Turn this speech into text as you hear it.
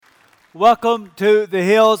Welcome to the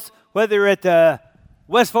Hills, whether you're at the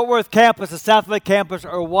West Fort Worth campus, the South Lake campus,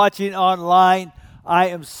 or watching online. I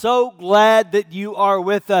am so glad that you are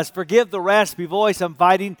with us. Forgive the raspy voice, I'm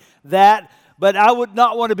fighting that. But I would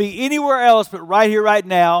not want to be anywhere else but right here, right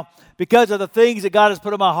now, because of the things that God has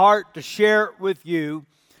put on my heart to share with you.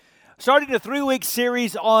 Starting a 3-week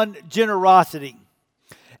series on generosity.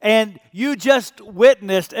 And you just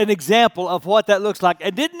witnessed an example of what that looks like.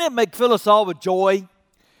 And didn't it fill us all with joy?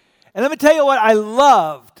 And let me tell you what I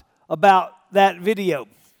loved about that video.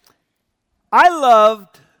 I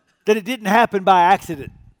loved that it didn't happen by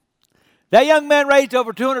accident. That young man raised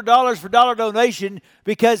over $200 for dollar donation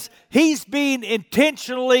because he's being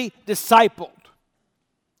intentionally discipled.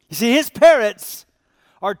 You see, his parents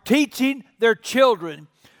are teaching their children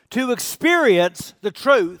to experience the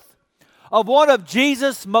truth of one of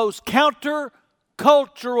Jesus' most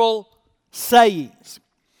counter-cultural sayings.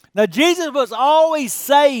 Now, Jesus was always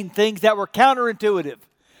saying things that were counterintuitive,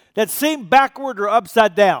 that seemed backward or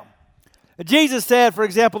upside down. Jesus said, for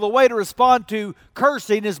example, the way to respond to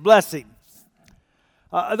cursing is blessing.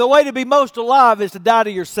 The way to be most alive is to die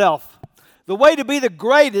to yourself. The way to be the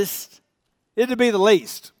greatest is to be the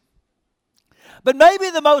least. But maybe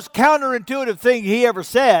the most counterintuitive thing he ever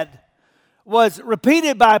said was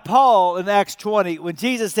repeated by Paul in Acts 20 when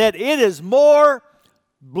Jesus said, "It is more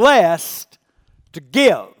blessed to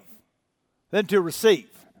give than to receive."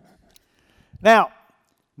 Now,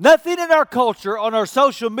 nothing in our culture, on our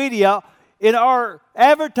social media, in our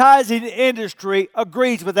advertising industry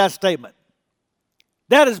agrees with that statement.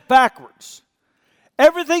 That is backwards.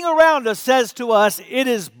 Everything around us says to us, it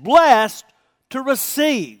is blessed to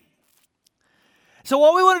receive. So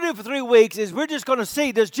what we want to do for 3 weeks is we're just going to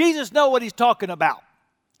see, does Jesus know what he's talking about?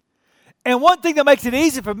 And one thing that makes it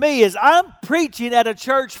easy for me is I'm preaching at a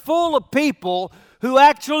church full of people who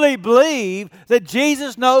actually believe that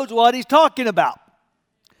Jesus knows what he's talking about.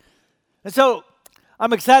 And so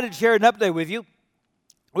I'm excited to share an update with you.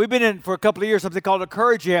 We've been in for a couple of years something called a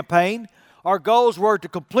Courage Campaign. Our goals were to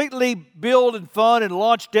completely build and fund and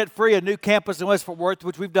launch debt-free a new campus in West Fort Worth,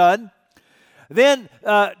 which we've done. Then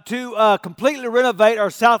to completely renovate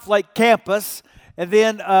our South Lake campus, and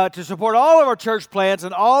then to support all of our church plants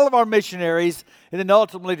and all of our missionaries, and then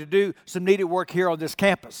ultimately to do some needed work here on this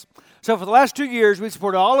campus. So for the last 2 years, we've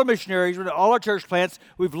supported all our missionaries, all our church plants.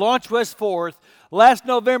 We've launched West Fourth. Last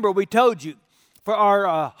November, we told you, for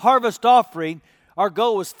our harvest offering, our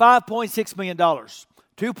goal was $5.6 million.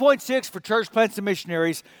 2.6 for church plants and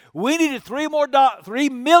missionaries. We needed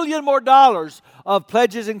 $3 million more of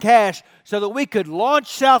pledges and cash so that we could launch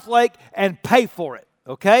South Lake and pay for it,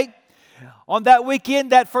 okay? On that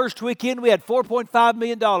weekend, that first weekend, we had $4.5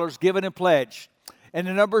 million given in pledge, and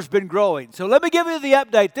the number's been growing. So let me give you the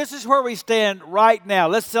update. This is where we stand right now.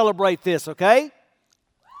 Let's celebrate this, okay?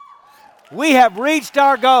 We have reached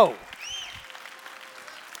our goal.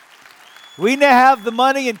 We now have the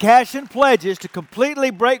money and cash and pledges to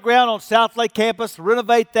completely break ground on South Lake campus,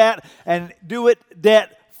 renovate that, and do it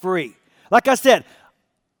debt-free. Like I said,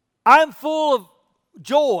 I'm full of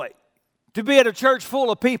joy to be at a church full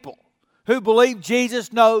of people who believe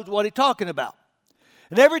Jesus knows what he's talking about.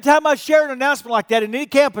 And every time I share an announcement like that in any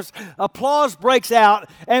campus, applause breaks out,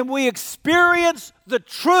 and we experience the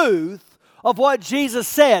truth of what Jesus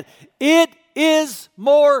said. It is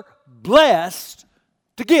more blessed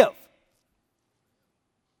to give.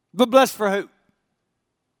 But blessed for who?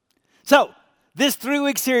 So, this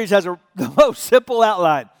 3-week series has the most simple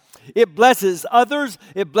outline. It blesses others,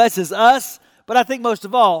 it blesses us, but I think most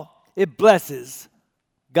of all, it blesses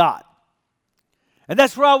God. And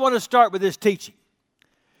that's where I want to start with this teaching.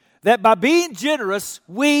 That by being generous,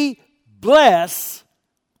 we bless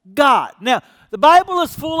God. Now, the Bible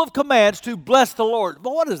is full of commands to bless the Lord.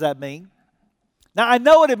 But what does that mean? Now, I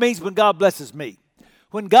know what it means when God blesses me.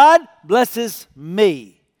 When God blesses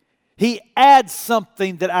me, he adds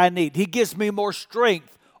something that I need. He gives me more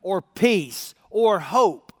strength or peace or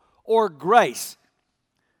hope or grace.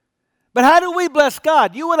 But how do we bless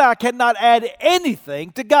God? You and I cannot add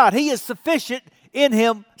anything to God. He is sufficient in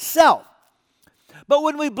himself. But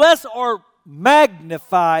when we bless or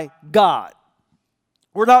magnify God,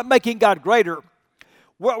 we're not making God greater.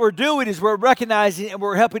 What we're doing is we're recognizing and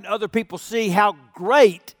we're helping other people see how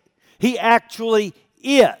great he actually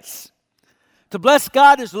is. To bless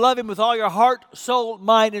God is to love him with all your heart, soul,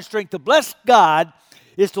 mind, and strength. To bless God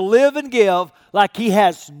is to live and give like he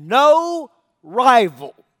has no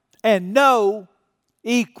rival and no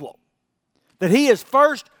equal. That he is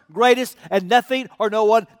first, greatest, and nothing or no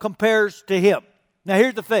one compares to him. Now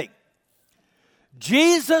here's the thing.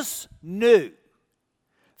 Jesus knew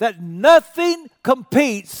that nothing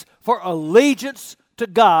competes for allegiance to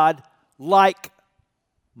God like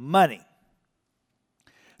money.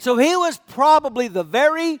 So he was probably the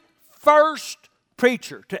very first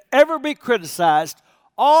preacher to ever be criticized.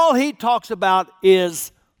 All he talks about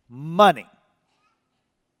is money.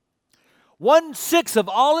 1/6 of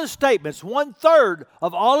all his statements, 1/3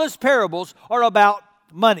 of all his parables are about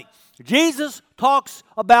money. Jesus talks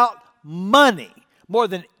about money more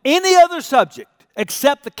than any other subject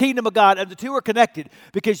except the kingdom of God, and the two are connected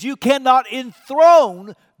because you cannot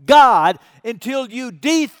enthrone God until you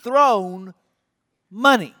dethrone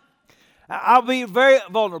money. I'll be very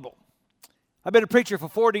vulnerable. I've been a preacher for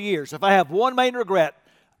 40 years. If I have one main regret,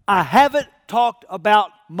 I haven't talked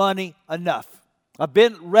about money enough. I've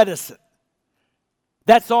been reticent.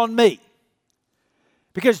 That's on me.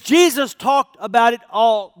 Because Jesus talked about it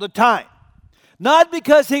all the time. Not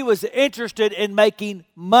because he was interested in making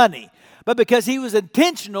money, but because he was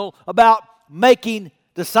intentional about making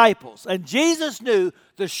disciples. And Jesus knew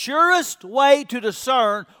the surest way to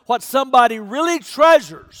discern what somebody really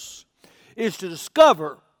treasures is to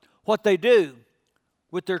discover what they do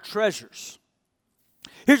with their treasures.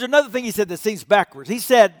 Here's another thing he said that seems backwards. He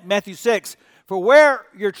said, Matthew 6, "For where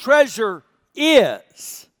your treasure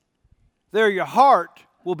is, there your heart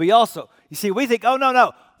will be also." You see, we think, oh,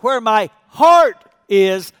 no. Where my heart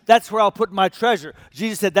is, that's where I'll put my treasure.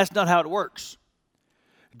 Jesus said that's not how it works.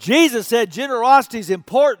 Jesus said generosity is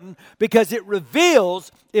important because it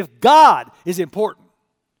reveals if God is important.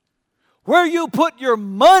 Where you put your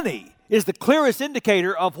money is the clearest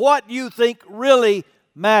indicator of what you think really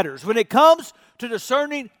matters. When it comes to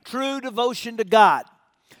discerning true devotion to God,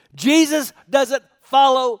 Jesus doesn't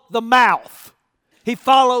follow the mouth. He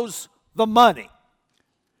follows the money.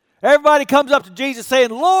 Everybody comes up to Jesus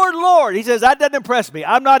saying, "Lord, Lord." He says, "That doesn't impress me.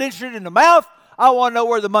 I'm not interested in the mouth. I want to know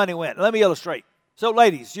where the money went." Let me illustrate. So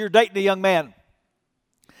ladies, you're dating a young man.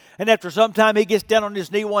 And after some time, he gets down on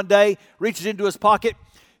his knee one day, reaches into his pocket,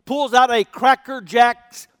 pulls out a Cracker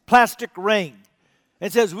Jack's plastic ring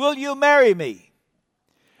and says, "Will you marry me?"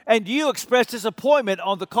 And you express disappointment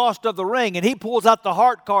on the cost of the ring. And he pulls out the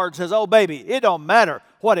heart card and says, "Oh, baby, it don't matter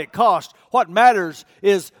what it costs. What matters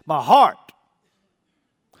is my heart."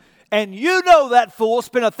 And you know that fool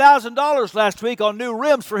spent $1,000 last week on new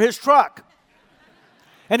rims for his truck.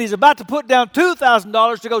 And he's about to put down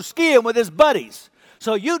 $2,000 to go skiing with his buddies.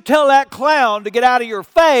 So you tell that clown to get out of your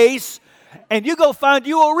face, and you go find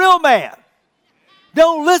you a real man.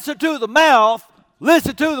 Don't listen to the mouth,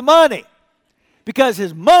 listen to the money. Because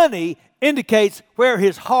his money indicates where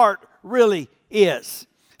his heart really is.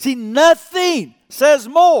 See, nothing says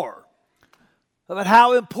more about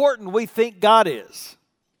how important we think God is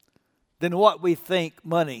than what we think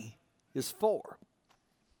money is for.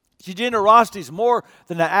 See, generosity is more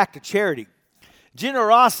than an act of charity.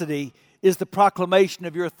 Generosity is the proclamation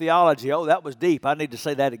of your theology. Oh, that was deep. I need to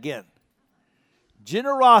say that again.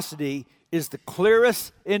 Generosity is the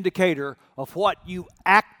clearest indicator of what you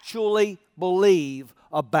actually believe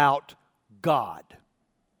about God.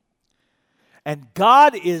 And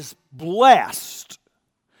God is blessed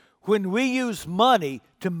when we use money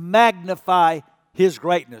to magnify His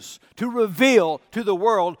greatness, to reveal to the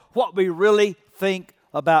world what we really think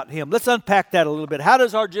about Him. Let's unpack that a little bit. How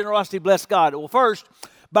does our generosity bless God? Well, first,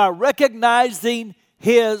 by recognizing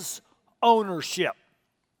His ownership.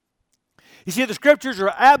 You see, the Scriptures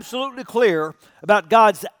are absolutely clear about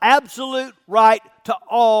God's absolute right to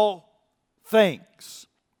all things.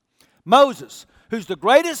 Moses, who's the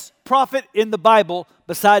greatest prophet in the Bible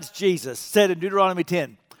besides Jesus, said in Deuteronomy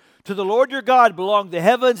 10, "To the Lord your God belong the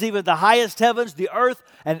heavens, even the highest heavens, the earth,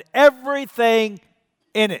 and everything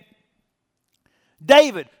in it."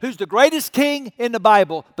 David, who's the greatest king in the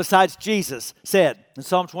Bible besides Jesus, said in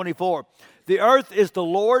Psalm 24, "The earth is the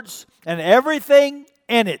Lord's and everything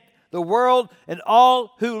in it, the world and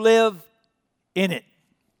all who live in it."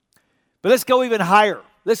 But let's go even higher.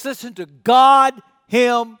 Let's listen to God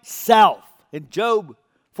Himself in Job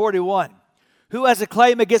 41. "Who has a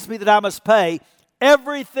claim against me that I must pay?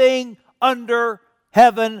 Everything under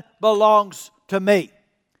heaven belongs to me."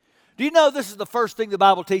 Do you know this is the first thing the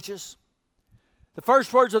Bible teaches? The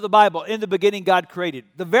first words of the Bible, "In the beginning God created."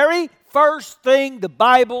 The very first thing the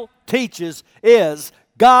Bible teaches is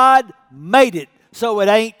God made it, so it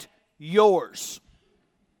ain't yours.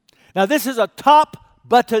 Now this is a top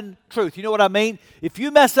button truth. You know what I mean? If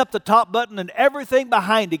you mess up the top button, then everything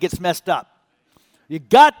behind it gets messed up. You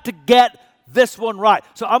got to get this one right.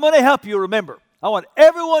 So I'm going to help you remember. I want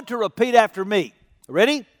everyone to repeat after me.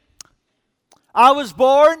 Ready? I was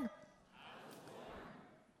born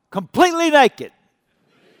completely naked.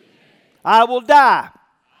 I will die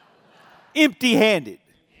empty-handed.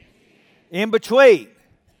 In between,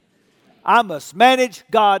 I must manage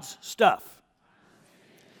God's stuff.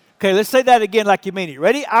 Okay, let's say that again like you mean it.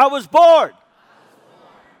 Ready? I was born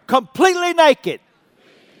completely naked.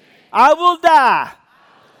 I will die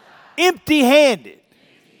empty-handed.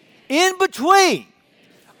 In between,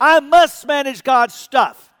 I must manage God's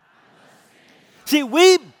stuff. See,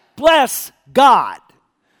 we bless God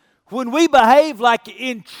when we behave like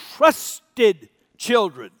entrusted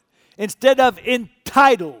children instead of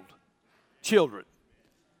entitled children.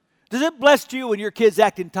 Does it bless you when your kids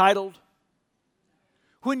act entitled?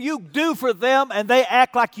 When you do for them and they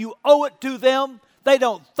act like you owe it to them, they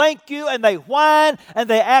don't thank you and they whine and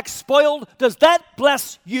they act spoiled, does that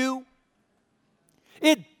bless you?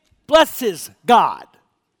 It blesses God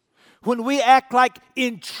when we act like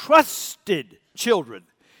entrusted children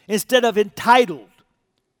instead of entitled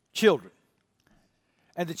children.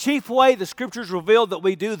 And the chief way the Scriptures reveal that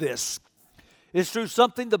we do this is through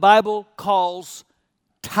something the Bible calls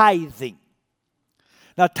tithing.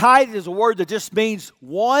 Now, tithe is a word that just means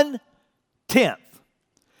 1/10.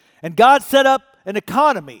 And God set up an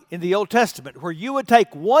economy in the Old Testament where you would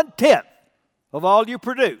take 1/10 of all you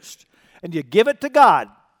produced and you give it to God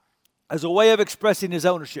as a way of expressing His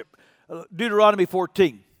ownership. Deuteronomy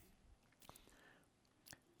 14.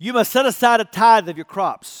 You must set aside a tithe of your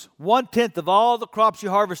crops, 1/10 of all the crops you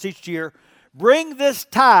harvest each year. Bring this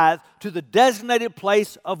tithe to the designated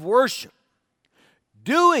place of worship.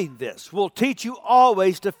 Doing this will teach you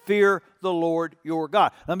always to fear the Lord your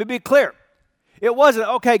God. Let me be clear. It wasn't,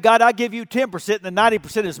 okay, God, I give you 10% and the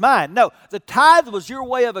 90% is mine. No, the tithe was your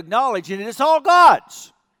way of acknowledging it. It's all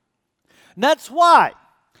God's. And that's why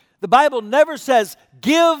the Bible never says,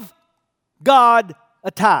 give God a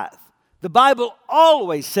tithe. The Bible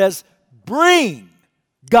always says, bring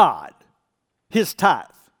God His tithe.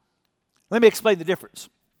 Let me explain the difference.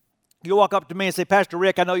 You walk up to me and say, Pastor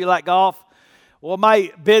Rick, I know you like golf. Well,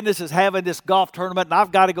 my business is having this golf tournament, and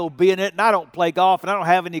I've got to go be in it, and I don't play golf, and I don't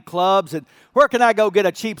have any clubs, and where can I go get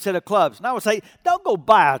a cheap set of clubs? And I would say, don't go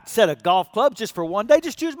buy a set of golf clubs just for one day.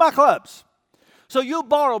 Just use my clubs. So you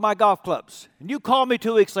borrow my golf clubs, and you call me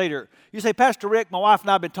 2 weeks later. You say, Pastor Rick, my wife and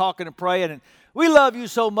I have been talking and praying, and we love you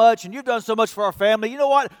so much, and you've done so much for our family. You know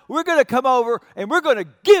what? We're going to come over, and we're going to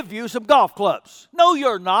give you some golf clubs. No,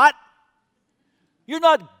 you're not. You're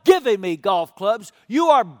not giving me golf clubs. You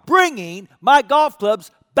are bringing my golf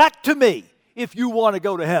clubs back to me if you want to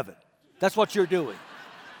go to heaven. That's what you're doing.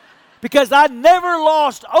 Because I never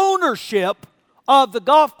lost ownership of the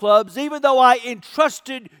golf clubs, even though I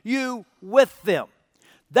entrusted you with them.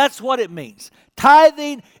 That's what it means.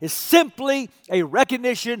 Tithing is simply a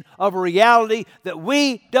recognition of a reality that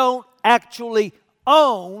we don't actually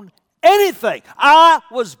own anything. I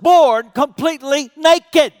was born completely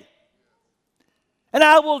naked. And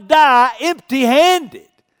I will die empty-handed.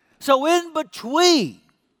 So in between,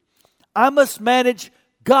 I must manage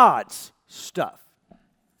God's stuff.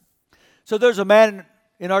 So there's a man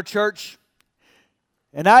in our church,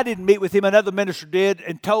 and I didn't meet with him, another minister did,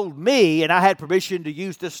 and told me, and I had permission to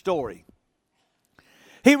use this story.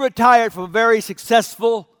 He retired from a very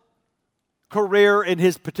successful career in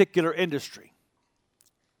his particular industry.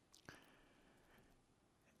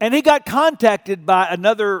 And he got contacted by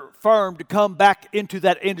another firm to come back into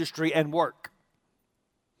that industry and work.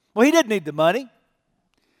 Well, he didn't need the money.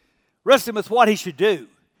 Wrestling with what he should do.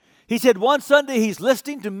 He said one Sunday he's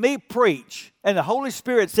listening to me preach, and the Holy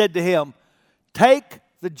Spirit said to him, take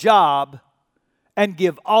the job and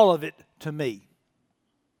give all of it to me.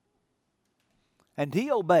 And he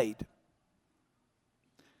obeyed.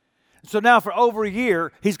 So now for over a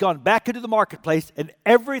year, he's gone back into the marketplace, and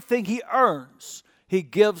everything he earns, he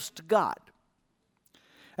gives to God.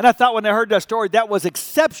 And I thought when I heard that story, that was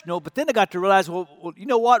exceptional. But then I got to realize, well, you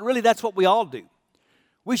know what? Really, that's what we all do.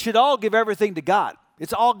 We should all give everything to God.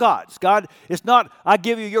 It's all God's. God, it's not, I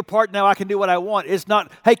give you your part, now I can do what I want. It's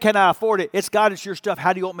not, hey, can I afford it? It's God, it's your stuff.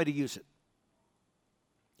 How do you want me to use it?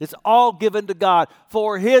 It's all given to God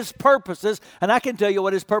for His purposes. And I can tell you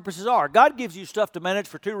what His purposes are. God gives you stuff to manage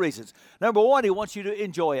for 2 reasons. Number one, He wants you to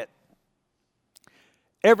enjoy it.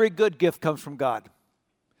 Every good gift comes from God.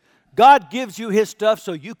 God gives you His stuff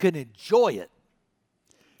so you can enjoy it.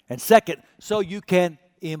 And second, so you can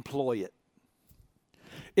employ it.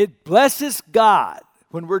 It blesses God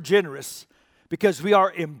when we're generous because we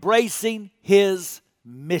are embracing His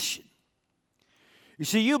mission. You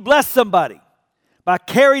see, you bless somebody by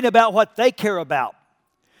caring about what they care about.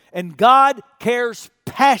 And God cares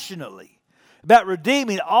passionately about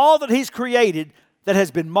redeeming all that He's created that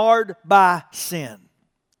has been marred by sin.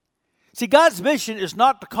 See, God's mission is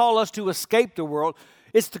not to call us to escape the world.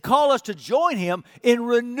 It's to call us to join Him in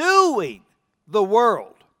renewing the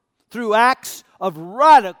world through acts of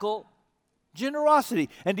radical Generosity.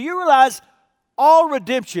 And do you realize all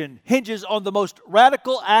redemption hinges on the most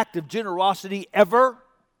radical act of generosity ever?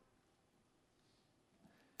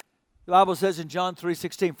 The Bible says in John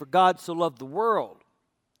 3:16, "For God so loved the world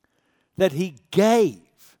that He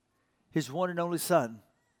gave His one and only Son."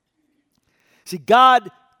 See,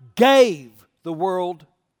 God gave the world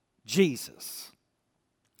Jesus.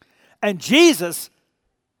 And Jesus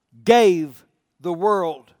gave the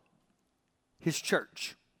world His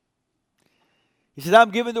church. He said,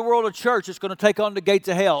 "I'm giving the world a church that's going to take on the gates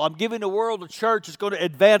of hell. I'm giving the world a church that's going to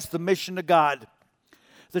advance the mission of God."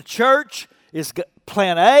 The church is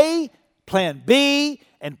plan A, plan B,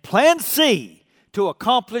 and plan C to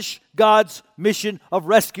accomplish God's mission of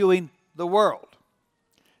rescuing the world.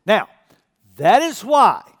 Now, that is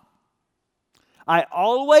why I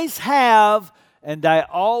always have and I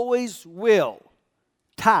always will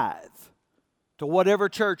tithe to whatever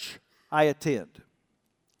church I attend.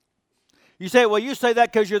 You say, "Well, you say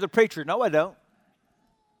that because you're the preacher." No, I don't.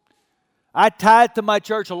 I tithed to my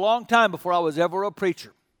church a long time before I was ever a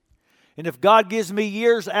preacher. And if God gives me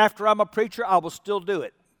years after I'm a preacher, I will still do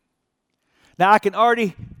it. Now, I can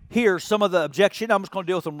already hear some of the objection. I'm just going to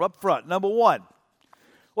deal with them up front. Number one,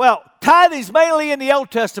 well, tithing's mainly in the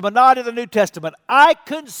Old Testament, not in the New Testament. I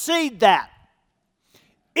concede that.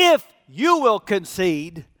 If you will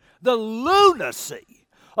concede the lunacy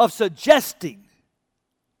of suggesting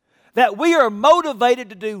that we are motivated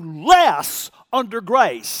to do less under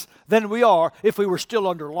grace than we are if we were still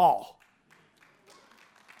under law.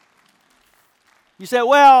 You say,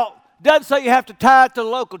 "Well, doesn't say you have to tithe to the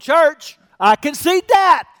local church." I concede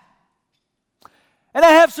that. And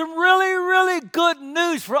I have some really, really good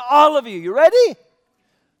news for all of you. You ready?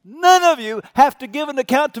 None of you have to give an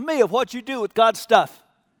account to me of what you do with God's stuff.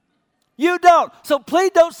 You don't. So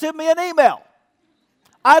please don't send me an email.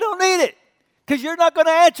 I don't need it, because you're not going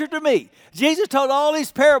to answer to me. Jesus told all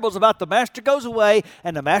these parables about the master goes away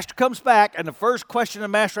and the master comes back, and the first question the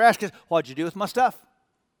master asks is, "What'd you do with my stuff?"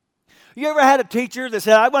 You ever had a teacher that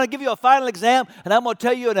said, "I'm going to give you a final exam, and I'm going to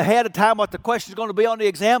tell you ahead of time what the question is going to be on the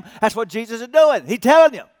exam"? That's what Jesus is doing. He's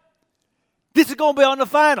telling you, this is going to be on the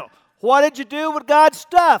final. What did you do with God's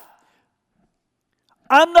stuff?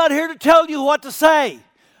 I'm not here to tell you what to say.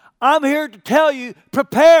 I'm here to tell you,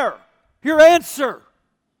 prepare your answer.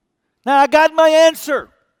 Now, I got my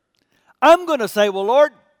answer. I'm going to say, "Well,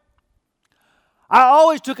 Lord, I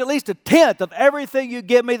always took at least a tenth of everything you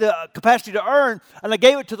give me the capacity to earn, and I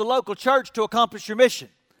gave it to the local church to accomplish your mission.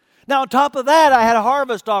 Now, on top of that, I had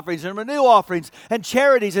harvest offerings and renewal offerings and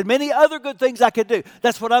charities and many other good things I could do."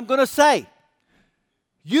 That's what I'm going to say.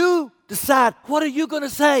 You decide, what are you going to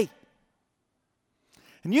say?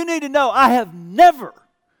 And you need to know, I have never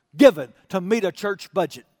given to meet a church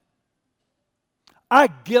budget. I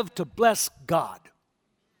give to bless God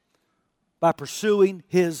by pursuing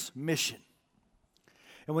His mission.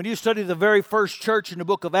 And when you study the very first church in the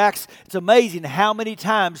book of Acts, it's amazing how many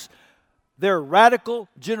times their radical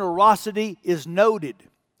generosity is noted.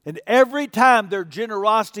 And every time their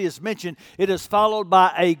generosity is mentioned, it is followed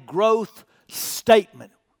by a growth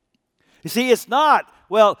statement. You see, it's not,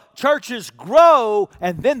 well, churches grow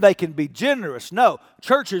and then they can be generous. No,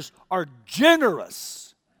 churches are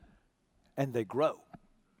generous and they grow.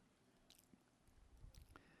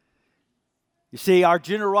 You see, our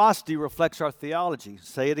generosity reflects our theology.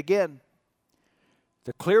 Say it again.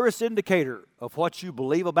 The clearest indicator of what you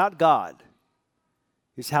believe about God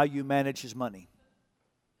is how you manage His money.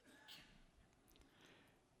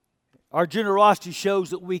 Our generosity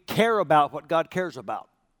shows that we care about what God cares about.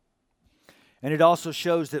 And it also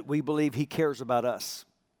shows that we believe He cares about us.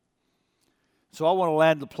 So I want to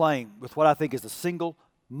land the plane with what I think is the single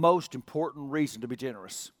most important reason to be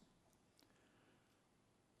generous.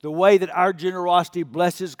 The way that our generosity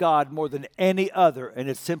blesses God more than any other, and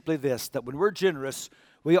it's simply this, that when we're generous,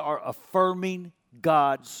 we are affirming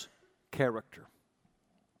God's character.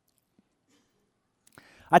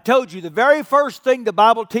 I told you the very first thing the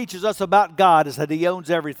Bible teaches us about God is that He owns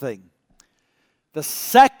everything. The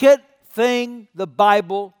second thing the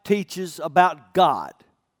Bible teaches about God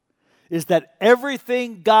is that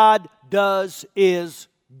everything God does is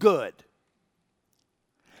good.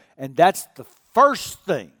 And that's the first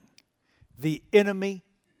thing the enemy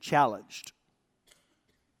challenged.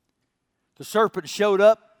 The serpent showed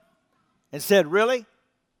up and said, "Really?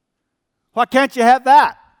 Why can't you have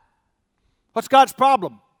that? What's God's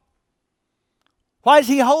problem? Why is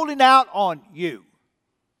He holding out on you?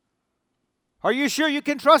 Are you sure you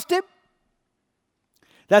can trust Him?"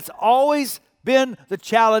 That's always been the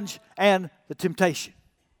challenge and the temptation.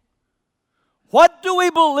 What do we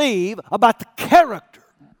believe about the character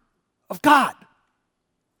of God?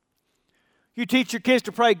 You teach your kids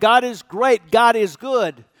to pray, God is great, God is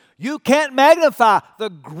good. You can't magnify the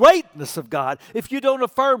greatness of God if you don't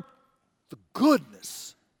affirm the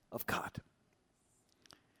goodness of God.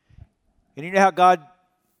 And you know how God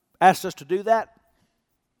asked us to do that?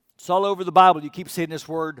 It's all over the Bible. You keep seeing this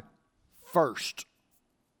word, first.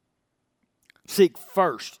 Seek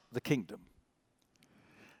first the kingdom.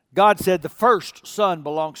 God said the first son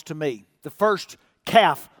belongs to me. The first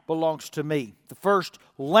calf belongs to me. The first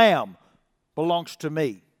lamb belongs to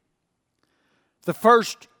me. The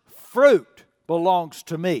first fruit belongs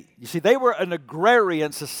to me. You see, they were an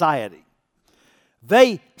agrarian society.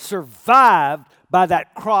 They survived by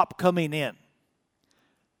that crop coming in.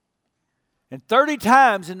 And 30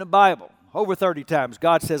 times in the Bible, over 30 times,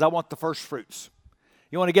 God says, I want the first fruits.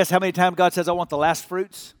 You want to guess how many times God says, I want the last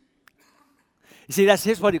fruits? You see,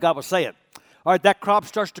 here's what God was saying. All right, that crop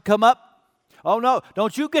starts to come up. Oh, no,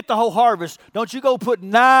 don't you get the whole harvest. Don't you go put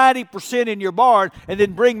 90% in your barn and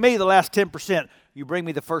then bring me the last 10%. You bring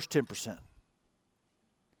me the first 10%.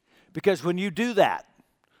 Because when you do that,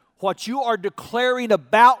 what you are declaring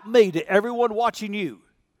about me to everyone watching you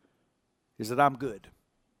is that I'm good.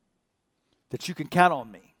 That you can count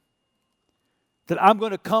on me. That I'm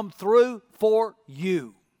going to come through for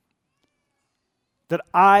you. That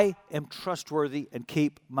I am trustworthy and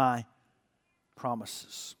keep my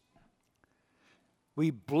promises.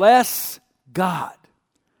 We bless God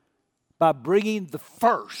by bringing the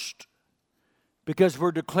first because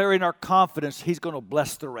we're declaring our confidence He's going to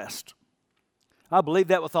bless the rest. I believe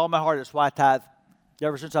that with all my heart. That's why I tithe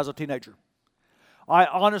ever since I was a teenager. I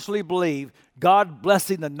honestly believe God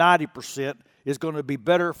blessing the 90% is going to be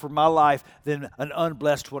better for my life than an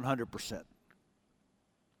unblessed 100%. And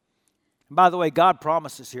by the way, God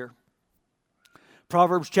promises here.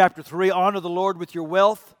 Proverbs chapter 3, honor the Lord with your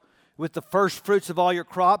wealth, with the first fruits of all your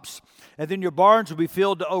crops, and then your barns will be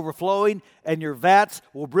filled to overflowing, and your vats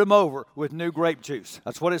will brim over with new grape juice.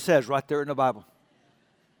 That's what it says right there in the Bible.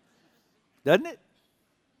 Doesn't it?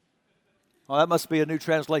 Well, that must be a new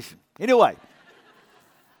translation. Anyway,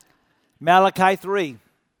 Malachi 3.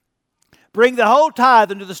 Bring the whole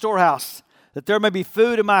tithe into the storehouse, that there may be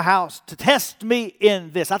food in my house, to test me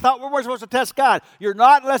in this. I thought we weren't supposed to test God. You're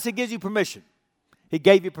not unless He gives you permission. He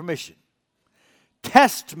gave you permission.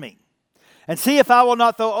 Test me, and see if I will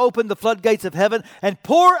not throw open the floodgates of heaven and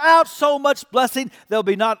pour out so much blessing, there'll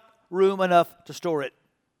be not room enough to store it.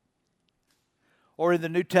 Or in the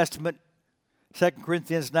New Testament, 2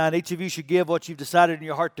 Corinthians 9, each of you should give what you've decided in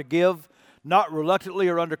your heart to give, not reluctantly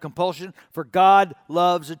or under compulsion, for God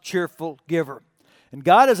loves a cheerful giver. And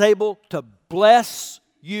God is able to bless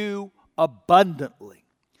you abundantly,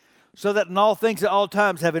 so that in all things at all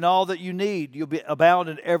times, having all that you need, you'll be abound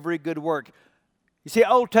in every good work. You see,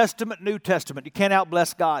 Old Testament, New Testament, you can't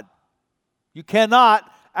outbless God. You cannot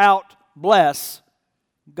outbless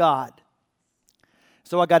God.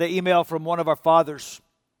 So I got an email from one of our fathers.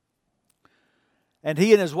 And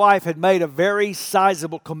he and his wife had made a very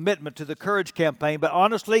sizable commitment to the Courage campaign. But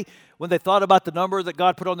honestly, when they thought about the number that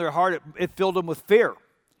God put on their heart, it filled them with fear.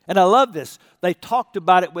 And I love this. They talked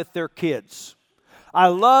about it with their kids. I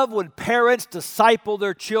love when parents disciple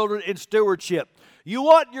their children in stewardship. You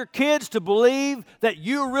want your kids to believe that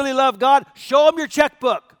you really love God? Show them your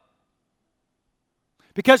checkbook.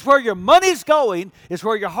 Because where your money's going is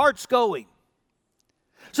where your heart's going.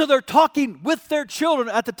 So they're talking with their children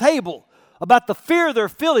at the table about the fear they're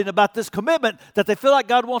feeling about this commitment that they feel like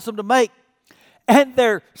God wants them to make. And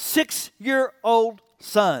their 6-year-old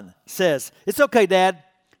son says, it's okay, Dad.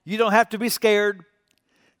 You don't have to be scared.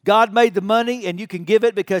 God made the money and you can give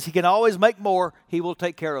it because He can always make more. He will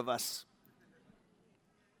take care of us.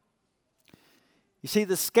 You see,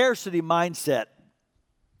 the scarcity mindset,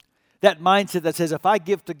 that mindset that says if I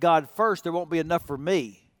give to God first, there won't be enough for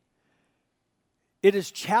me. It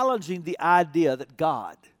is challenging the idea that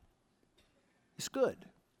God is good.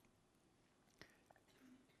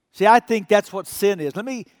 See, I think that's what sin is.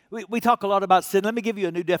 We talk a lot about sin. Let me give you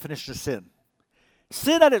a new definition of sin.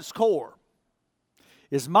 Sin at its core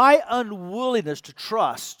is my unwillingness to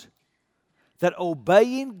trust that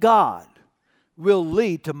obeying God will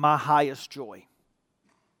lead to my highest joy.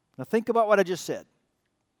 Now think about what I just said.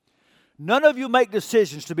 None of you make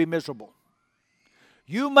decisions to be miserable.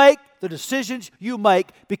 You make the decisions you make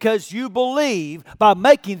because you believe by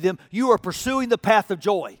making them you are pursuing the path of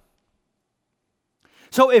joy.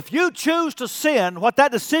 So if you choose to sin, what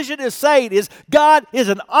that decision is saying is God is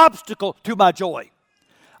an obstacle to my joy.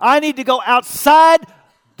 I need to go outside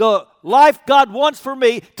the life God wants for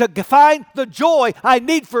me to find the joy I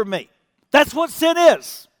need for me. That's what sin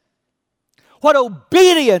is. What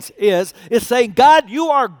obedience is saying, God, you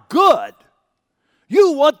are good.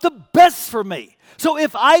 You want the best for me. So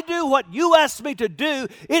if I do what you ask me to do,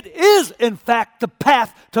 it is, in fact, the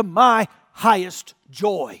path to my highest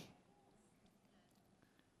joy.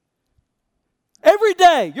 Every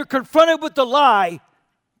day you're confronted with the lie,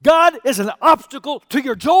 God is an obstacle to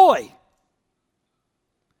your joy.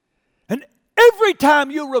 And every time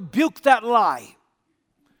you rebuke that lie,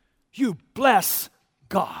 you bless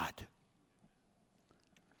God.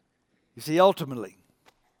 You see, ultimately,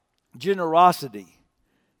 generosity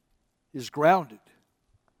is grounded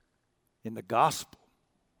in the gospel.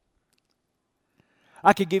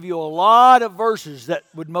 I could give you a lot of verses that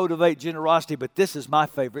would motivate generosity, but this is my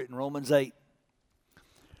favorite in Romans 8.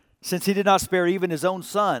 Since he did not spare even his own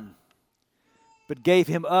son, but gave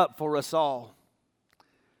him up for us all,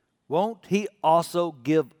 won't he also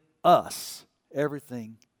give us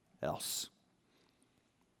everything else?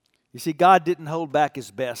 You see, God didn't hold back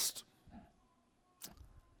his best.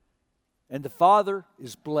 And the Father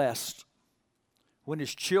is blessed when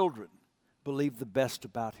his children believe the best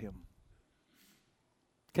about him.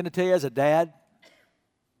 Can I tell you, as a dad,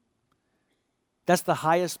 that's the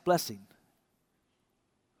highest blessing.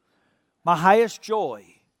 My highest joy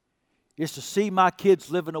is to see my kids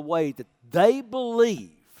live in a way that they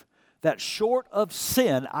believe that short of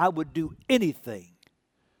sin, I would do anything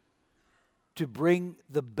to bring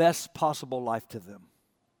the best possible life to them.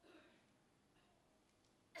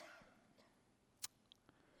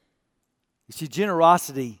 You see,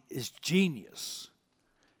 generosity is genius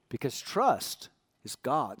because trust is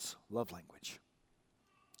God's love language.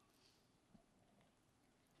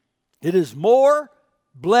 It is more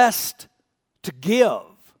blessed to give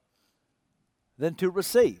than to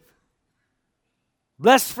receive.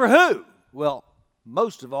 Blessed for who? Well,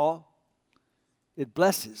 most of all, it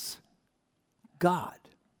blesses God.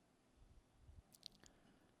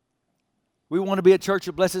 We want to be a church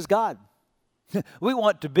that blesses God. We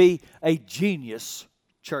want to be a genius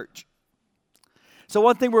church. So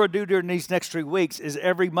one thing we're going to do during these next 3 weeks is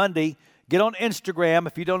every Monday, get on Instagram.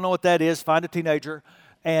 If you don't know what that is, find a teenager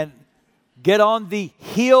and get on the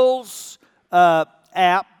Hills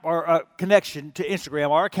app or connection to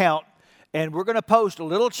Instagram, our account, and we're going to post a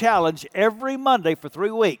little challenge every Monday for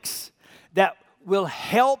 3 weeks that will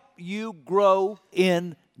help you grow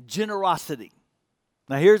in generosity.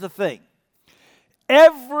 Now here's the thing.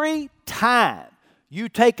 Every time you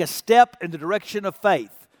take a step in the direction of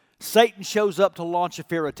faith, Satan shows up to launch a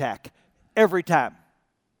fear attack. Every time.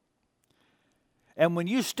 And when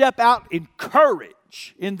you step out in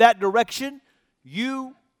courage in that direction,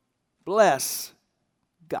 you bless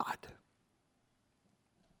God.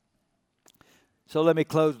 So let me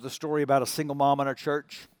close with a story about a single mom in our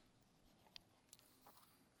church.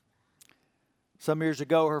 Some years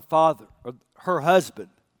ago, her husband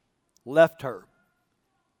left her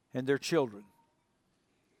and their children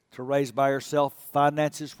to raise by herself.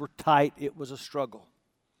 Finances were tight. It was a struggle.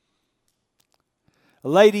 A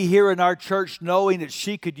lady here in our church, knowing that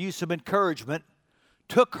she could use some encouragement,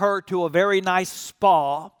 took her to a very nice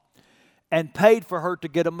spa and paid for her to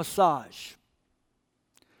get a massage.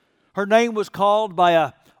 Her name was called by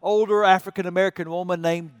an older African-American woman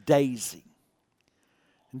named Daisy.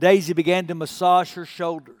 And Daisy began to massage her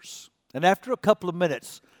shoulders. And after a couple of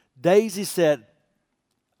minutes, Daisy said,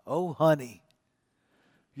 "Oh, honey,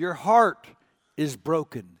 your heart is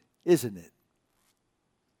broken, isn't it?"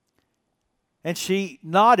 And she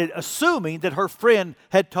nodded, assuming that her friend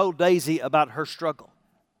had told Daisy about her struggle.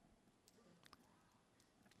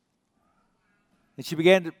 And she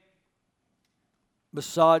began to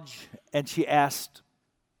massage, and she asked,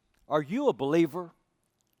 "Are you a believer?"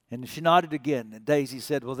 And she nodded again, and Daisy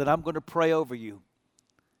said, "Well, then I'm going to pray over you."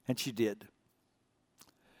 And she did.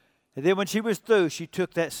 And then when she was through, she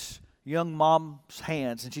took that young mom's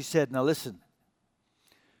hands and she said, "Now listen,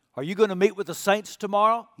 are you going to meet with the saints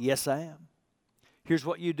tomorrow?" "Yes, I am." "Here's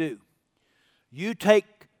what you do. You take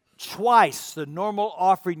twice the normal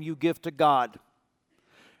offering you give to God.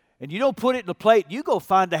 And you don't put it in a plate. You go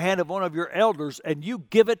find the hand of one of your elders and you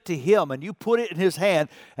give it to him and you put it in his hand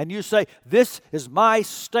and you say, 'This is my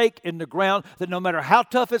stake in the ground that no matter how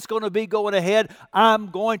tough it's going to be going ahead,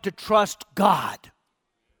 I'm going to trust God.'"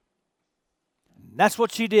 And that's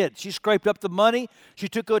what she did. She scraped up the money. She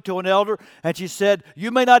took it to an elder and she said,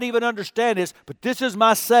 "You may not even understand this, but this is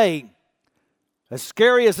my saying. As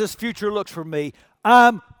scary as this future looks for me,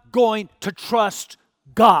 I'm going to trust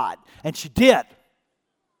God." And she did.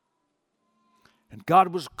 And God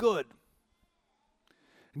was good.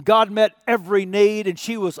 And God met every need, and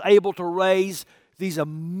she was able to raise these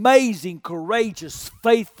amazing, courageous,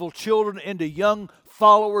 faithful children into young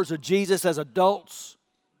followers of Jesus as adults.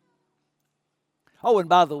 Oh, and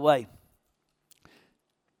by the way,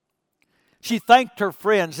 She thanked her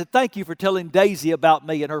friend, said, "Thank you for telling Daisy about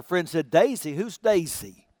me." And her friend said, "Daisy? Who's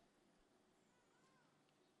Daisy?"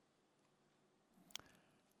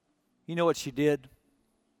 You know what she did?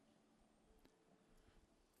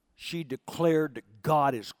 She declared that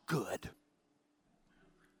God is good.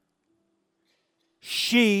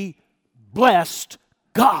 She blessed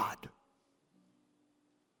God.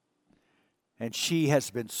 And she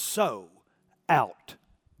has been so out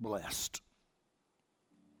blessed.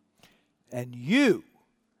 And you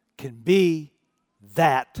can be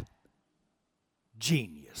that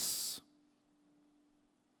genius.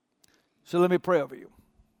 So let me pray over you.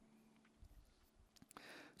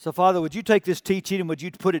 So, Father, would you take this teaching and would you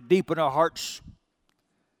put it deep in our hearts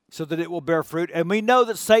so that it will bear fruit? And we know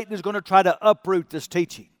that Satan is going to try to uproot this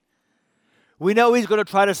teaching. We know he's going to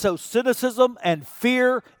try to sow cynicism and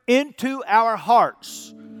fear into our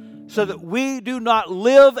hearts so that we do not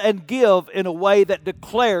live and give in a way that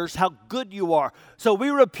declares how good you are. So we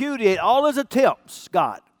repudiate all his attempts,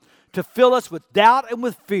 God, to fill us with doubt and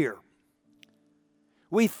with fear.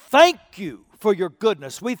 We thank you for your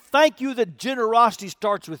goodness. We thank you that generosity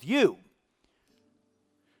starts with you.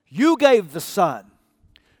 You gave the Son.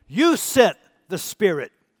 You sent the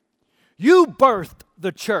Spirit. You birthed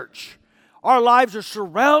the church. Our lives are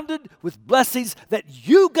surrounded with blessings that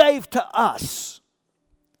you gave to us.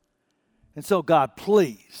 And so, God,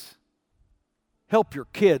 please help your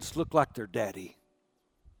kids look like their daddy.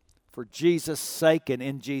 For Jesus' sake and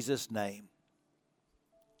in Jesus' name,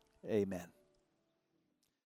 amen.